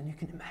where he is, and you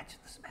can imagine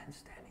this man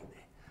standing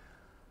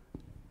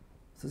there.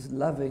 This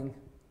loving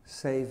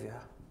Savior.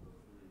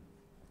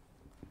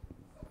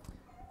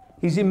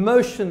 He's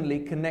emotionally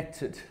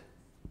connected.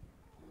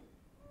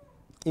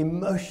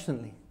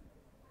 Emotionally.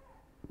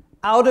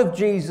 Out of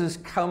Jesus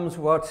comes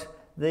what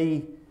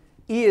the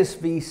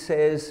ESV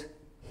says,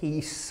 he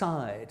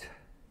sighed.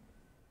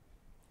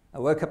 I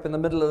woke up in the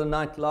middle of the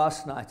night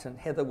last night, and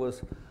Heather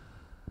was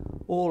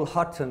all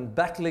hot and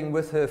battling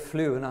with her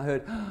flu, and I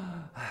heard,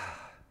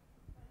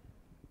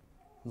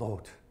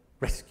 Lord,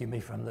 rescue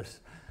me from this.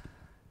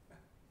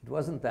 It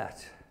wasn't that.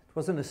 It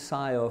wasn't a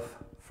sigh of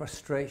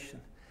frustration.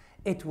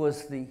 It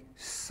was the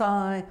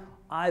sigh,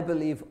 I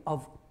believe,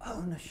 of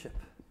ownership.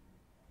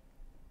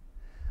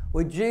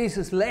 Where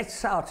Jesus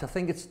lets out, I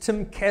think it's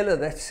Tim Keller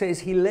that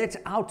says he let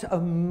out a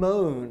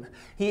moan.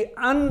 He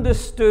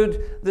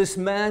understood this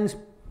man's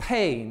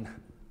pain.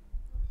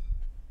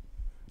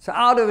 So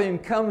out of him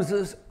comes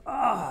this,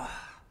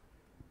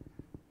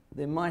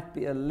 there might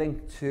be a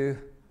link to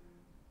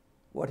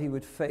what he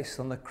would face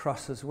on the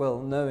cross as well,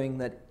 knowing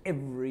that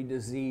every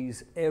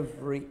disease,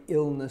 every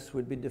illness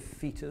would be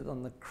defeated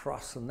on the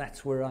cross, and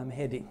that's where I'm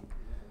heading.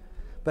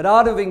 But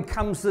out of him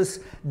comes this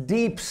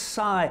deep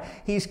sigh.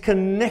 He's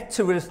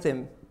connected with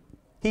him.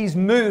 He's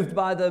moved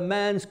by the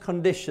man's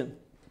condition.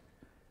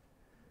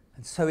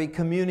 And so he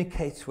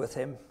communicates with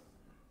him.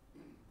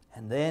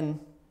 And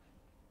then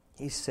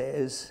he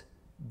says,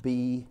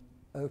 be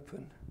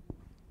open.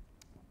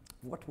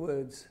 What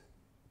words?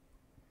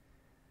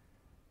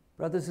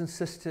 Brothers and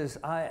sisters,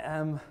 I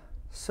am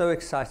so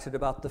excited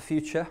about the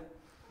future.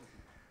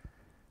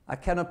 I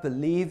cannot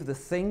believe the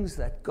things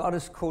that God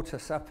has caught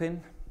us up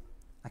in.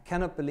 I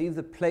cannot believe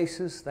the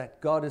places that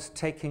God is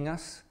taking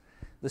us.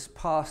 This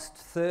past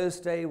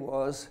Thursday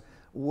was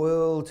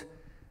World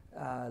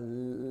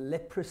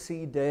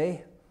Leprosy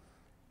Day.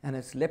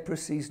 And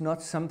leprosy is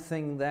not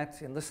something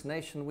that in this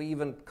nation we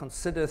even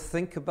consider,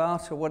 think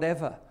about, or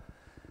whatever.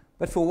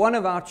 But for one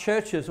of our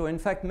churches, or in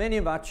fact many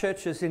of our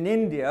churches in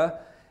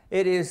India,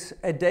 it is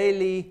a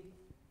daily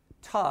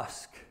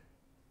task.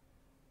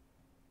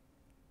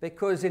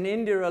 Because in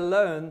India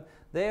alone,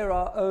 there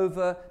are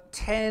over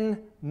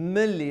 10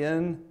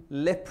 million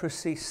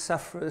leprosy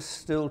sufferers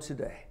still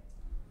today.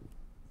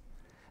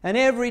 And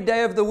every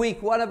day of the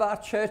week, one of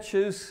our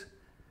churches,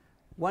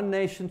 One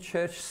Nation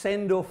Church,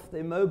 send off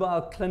their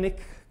mobile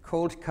clinic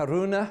called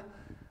Karuna,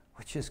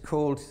 which is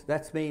called,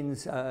 that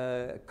means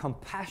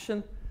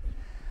compassion.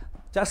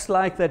 Just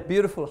like that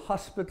beautiful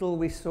hospital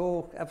we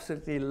saw,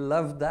 absolutely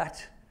loved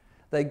that.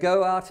 They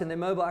go out in their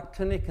mobile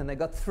clinic, and they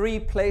got 3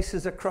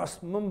 places across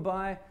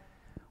Mumbai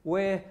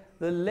where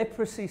the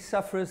leprosy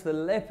sufferers, the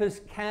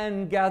lepers,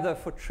 can gather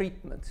for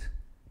treatment.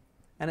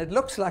 And it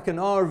looks like an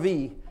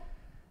RV.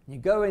 You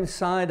go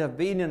inside, I've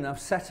been in, I've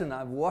sat and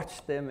I've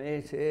watched them.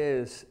 It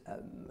is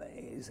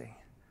amazing.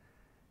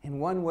 In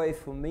one way,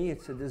 for me,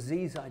 it's a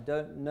disease I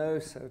don't know,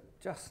 so it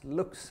just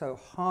looks so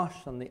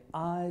harsh on the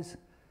eyes.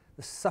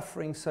 The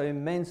suffering so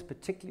immense,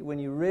 particularly when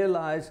you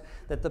realize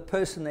that the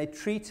person they're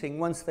treating,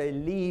 once they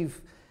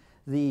leave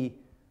the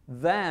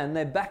van,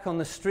 they're back on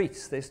the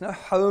streets. There's no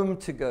home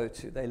to go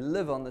to. They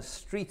live on the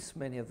streets,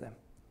 many of them.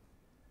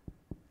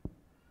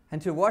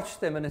 And to watch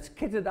them, and it's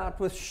kitted out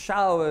with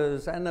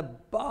showers and a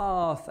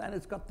bath, and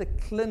it's got the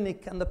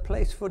clinic and the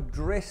place for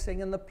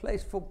dressing and the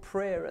place for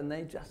prayer, and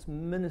they just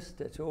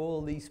minister to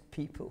all these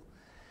people.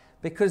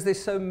 Because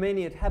there's so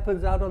many, it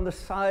happens out on the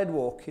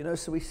sidewalk, you know,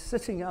 so we're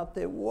sitting out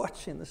there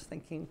watching this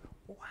thinking,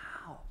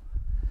 wow.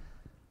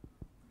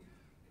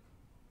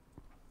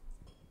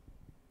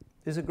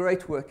 There's a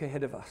great work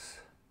ahead of us.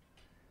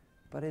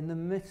 But in the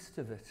midst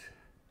of it,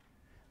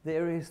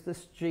 there is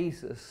this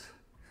Jesus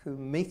who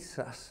meets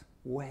us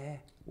where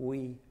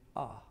we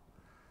are.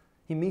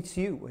 He meets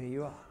you where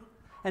you are.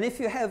 And if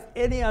you have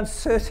any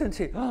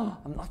uncertainty,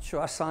 I'm not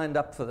sure I signed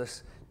up for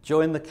this,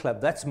 join the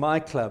club. That's my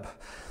club.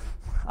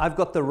 I've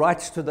got the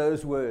rights to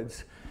those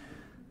words.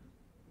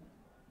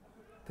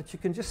 But you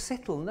can just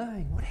settle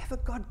knowing whatever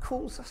God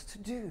calls us to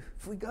do.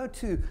 If we go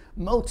to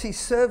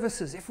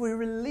multi-services, if we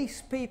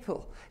release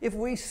people, if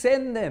we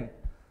send them,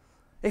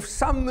 if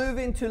some move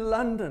into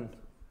London,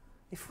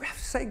 if we have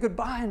to say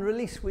goodbye and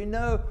release, we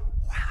know,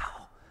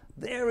 wow,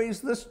 there is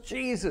this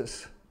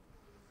Jesus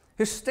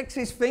who sticks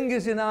his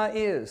fingers in our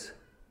ears,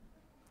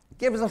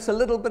 gives us a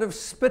little bit of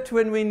spit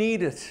when we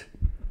need it.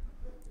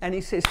 And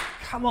he says,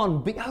 come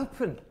on, be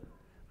open.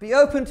 Be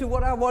open to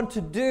what I want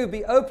to do.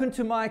 Be open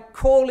to my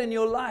call in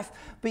your life.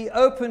 Be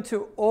open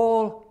to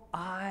all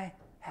I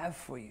have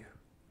for you.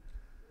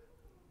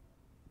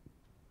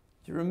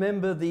 Do you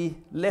remember the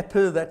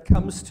leper that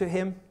comes to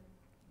him?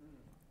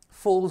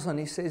 Falls and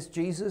he says,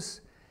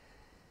 Jesus,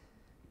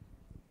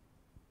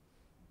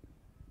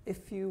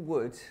 if you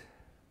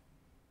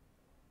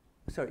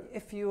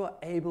are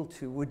able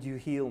to, would you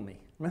heal me?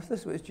 Remember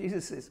this word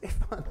Jesus says, if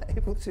I'm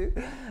able to.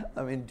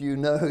 I mean, do you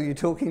know who you're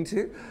talking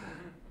to?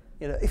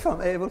 You know, if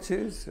I'm able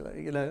to, so,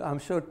 you know, I'm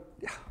sure,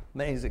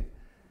 amazing.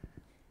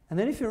 And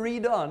then if you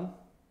read on,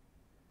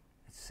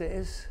 it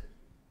says,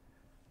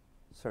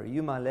 sorry,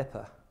 you my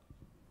leper.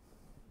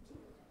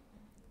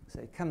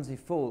 So he comes, he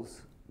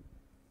falls.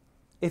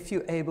 If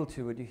you're able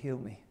to, would you heal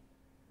me?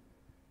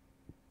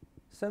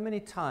 So many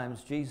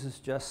times Jesus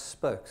just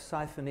spoke,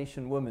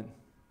 Syrophoenician woman,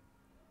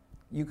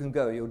 you can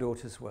go, your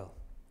daughter's well.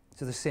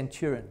 To the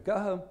centurion, go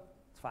home,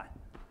 it's fine.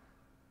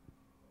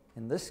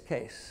 In this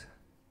case,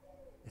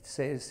 it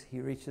says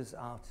he reaches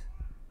out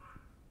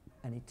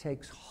and he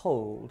takes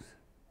hold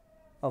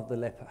of the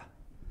leper.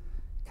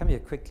 Come here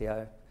quickly.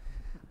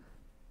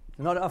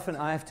 Not often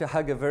I have to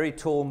hug a very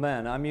tall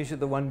man. I'm usually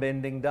the one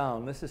bending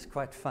down. This is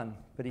quite fun.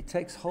 But he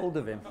takes hold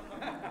of him.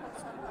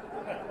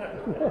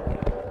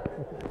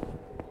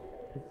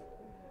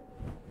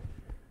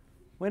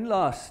 When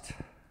last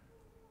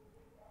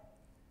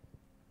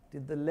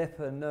did the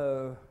leper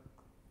know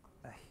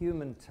a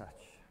human touch?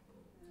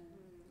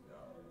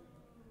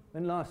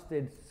 When last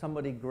did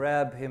somebody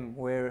grab him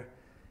where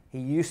he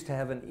used to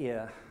have an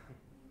ear?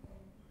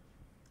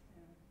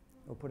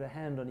 Or put a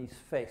hand on his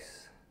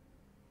face?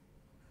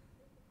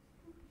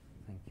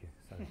 Thank you.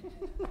 Sorry.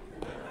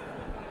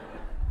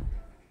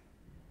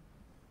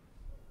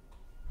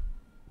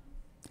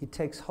 He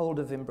takes hold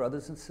of him,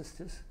 brothers and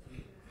sisters,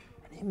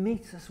 and he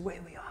meets us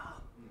where we are.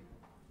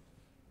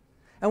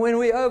 And when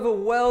we're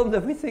overwhelmed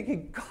and we're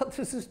thinking, God,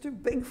 this is too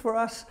big for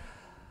us,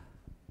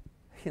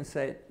 he can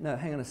say, no,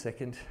 hang on a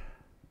second.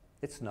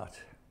 It's not.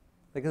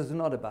 Because it's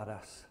not about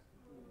us.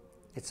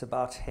 It's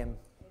about him.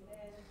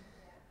 Amen.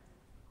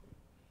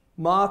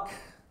 Mark,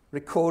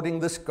 recording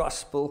this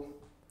gospel,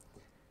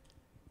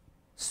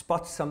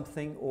 spots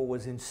something or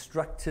was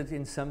instructed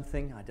in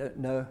something, I don't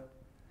know.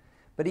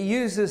 But he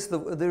uses the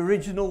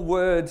original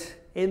word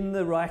in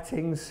the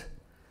writings.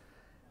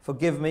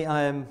 Forgive me,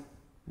 I am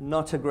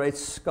not a great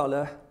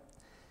scholar.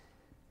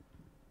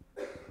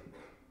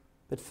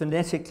 But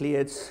phonetically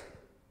it's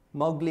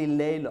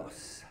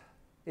moglilelos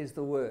is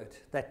the word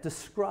that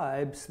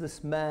describes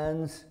this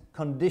man's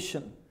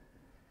condition.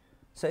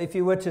 So if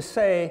you were to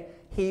say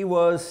he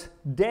was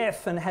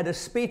deaf and had a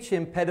speech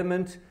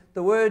impediment,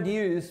 the word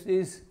used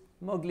is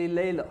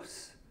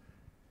moglilelos.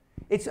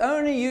 It's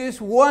only used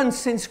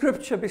once in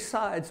Scripture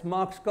besides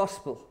Mark's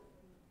Gospel.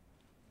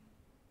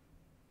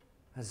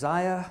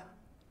 Isaiah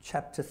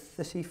chapter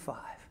 35.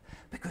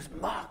 Because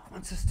Mark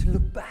wants us to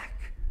look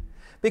back.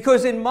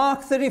 Because in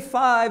Mark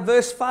 35,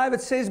 verse 5,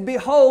 it says,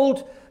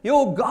 behold,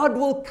 your God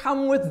will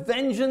come with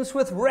vengeance,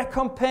 with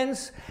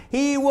recompense.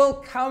 He will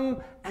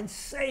come and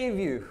save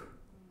you.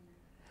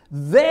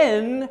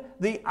 Then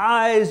the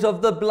eyes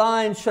of the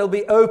blind shall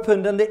be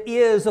opened, and the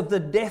ears of the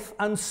deaf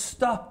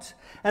unstopped.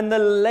 And the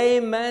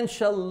lame man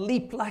shall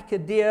leap like a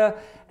deer,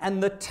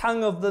 and the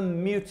tongue of the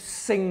mute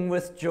sing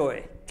with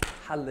joy.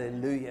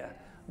 Hallelujah.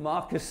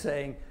 Mark is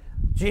saying,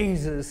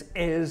 Jesus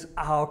is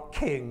our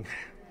King,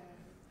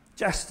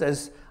 just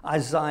as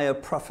Isaiah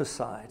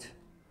prophesied.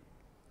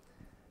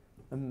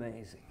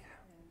 Amazing.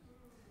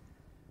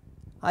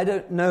 I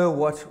don't know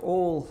what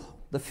all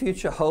the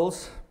future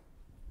holds.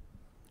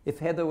 If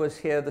Heather was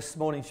here this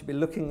morning, she'd be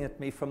looking at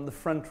me from the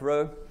front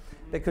row,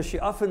 because she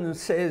often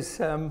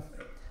says,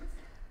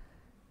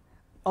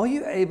 are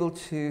you able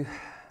to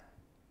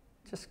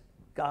just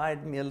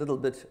guide me a little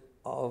bit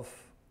of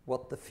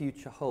what the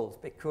future holds?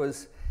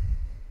 Because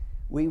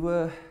we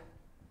were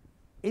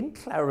in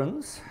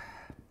Clarence,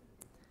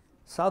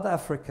 South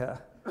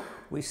Africa.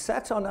 We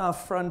sat on our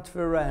front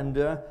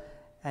veranda,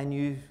 and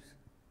you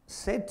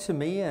said to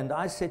me, and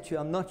I said to you,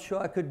 I'm not sure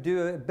I could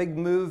do a big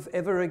move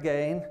ever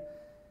again.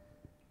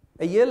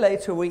 A year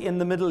later, we're in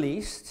the Middle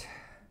East.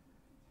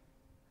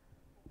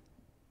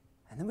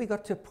 And then we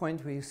got to a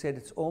point where you said,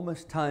 it's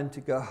almost time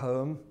to go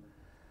home.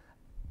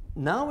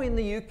 Now in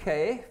the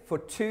UK for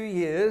 2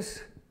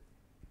 years.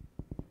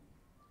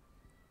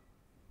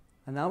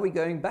 And now we're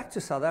going back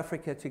to South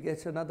Africa to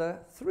get another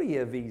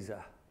 3-year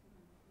visa.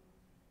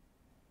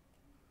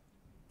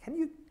 Can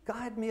you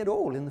guide me at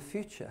all in the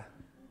future?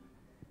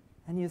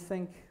 And you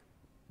think,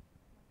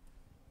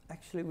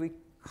 actually we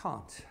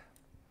can't.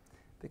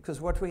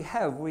 Because what we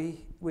have,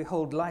 we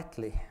hold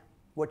lightly.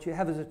 What you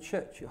have as a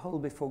church, you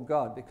hold before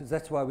God, because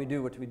that's why we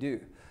do what we do.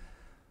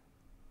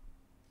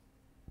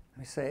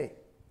 We say,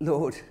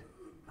 Lord,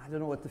 I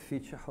don't know what the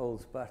future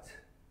holds, but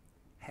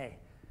hey,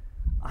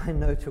 I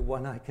know to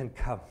one I can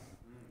come.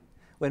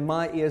 When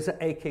my ears are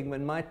aching,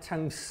 when my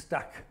tongue's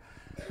stuck,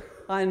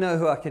 I know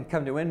who I can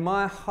come to. When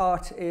my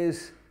heart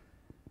is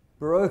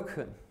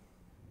broken.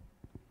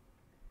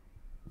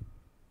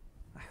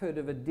 I heard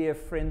of a dear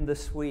friend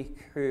this week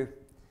who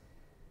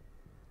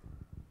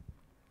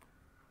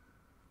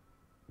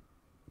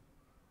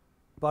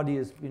body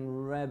has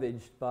been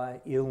ravaged by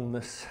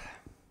illness.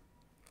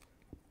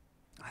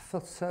 I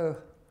felt so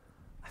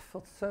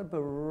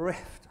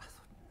bereft. I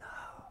thought, no.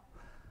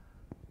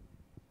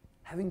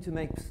 Having to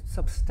make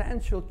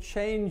substantial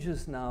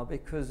changes now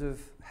because of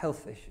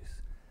health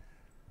issues.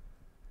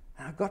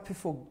 And I got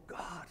before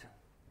God.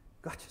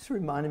 God just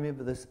reminded me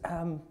of this.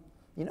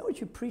 You know what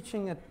you're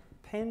preaching at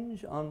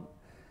Penge on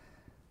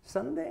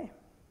Sunday?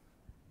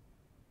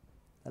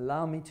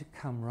 Allow me to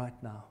come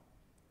right now.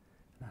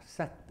 And I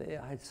sat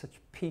there, I had such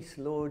peace,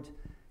 Lord.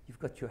 You've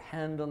got your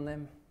hand on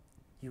them.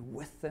 You're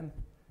with them.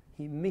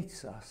 He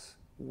meets us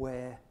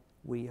where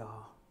we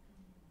are.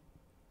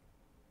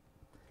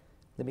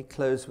 Let me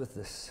close with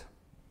this.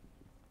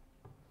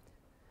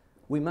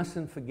 We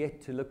mustn't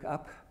forget to look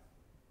up.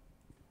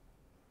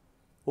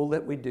 All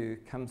that we do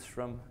comes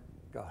from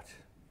God.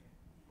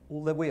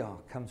 All that we are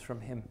comes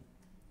from Him.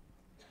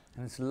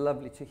 And it's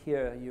lovely to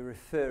hear you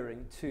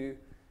referring to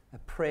a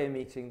prayer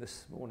meeting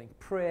this morning.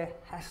 Prayer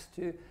has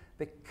to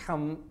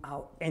become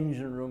our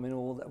engine room in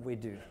all that we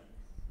do.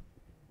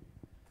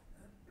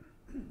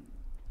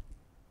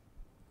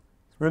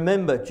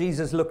 Remember,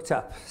 Jesus looked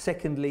up.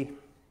 Secondly,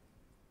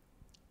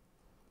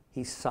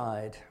 He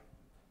sighed.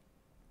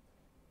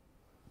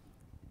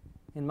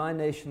 In my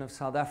nation of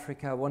South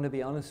Africa, I want to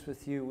be honest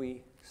with you,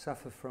 we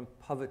suffer from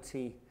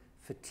poverty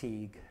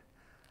fatigue,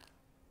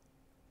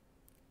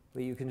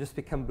 where you can just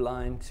become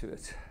blind to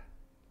it.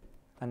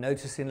 I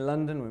notice in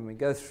London, when we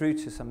go through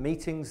to some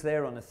meetings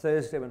there on a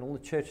Thursday when all the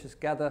churches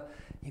gather,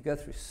 you go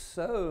through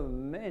so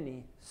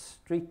many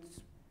street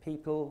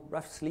people,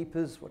 rough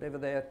sleepers, whatever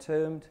they are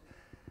termed.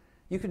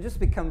 You can just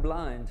become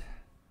blind.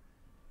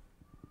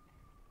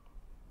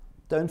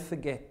 Don't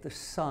forget the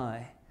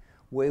sigh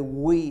where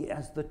we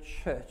as the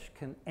church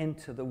can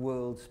enter the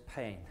world's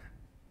pain.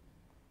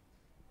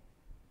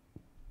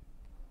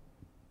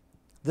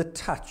 The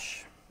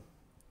touch.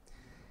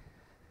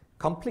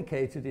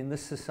 Complicated in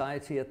this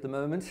society at the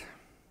moment.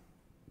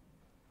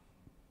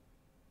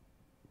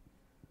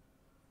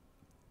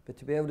 But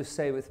to be able to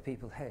say with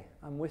people, hey,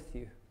 I'm with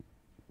you.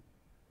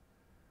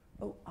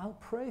 Oh, I'll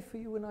pray for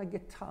you when I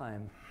get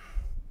time.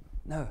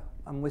 No,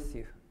 I'm with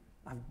you.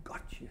 I've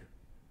got you.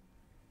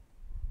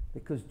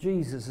 Because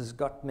Jesus has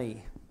got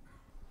me.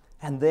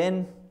 And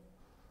then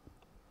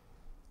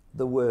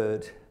the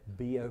word,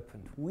 be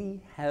opened.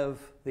 We have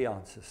the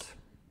answers.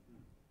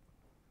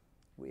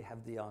 We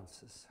have the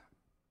answers.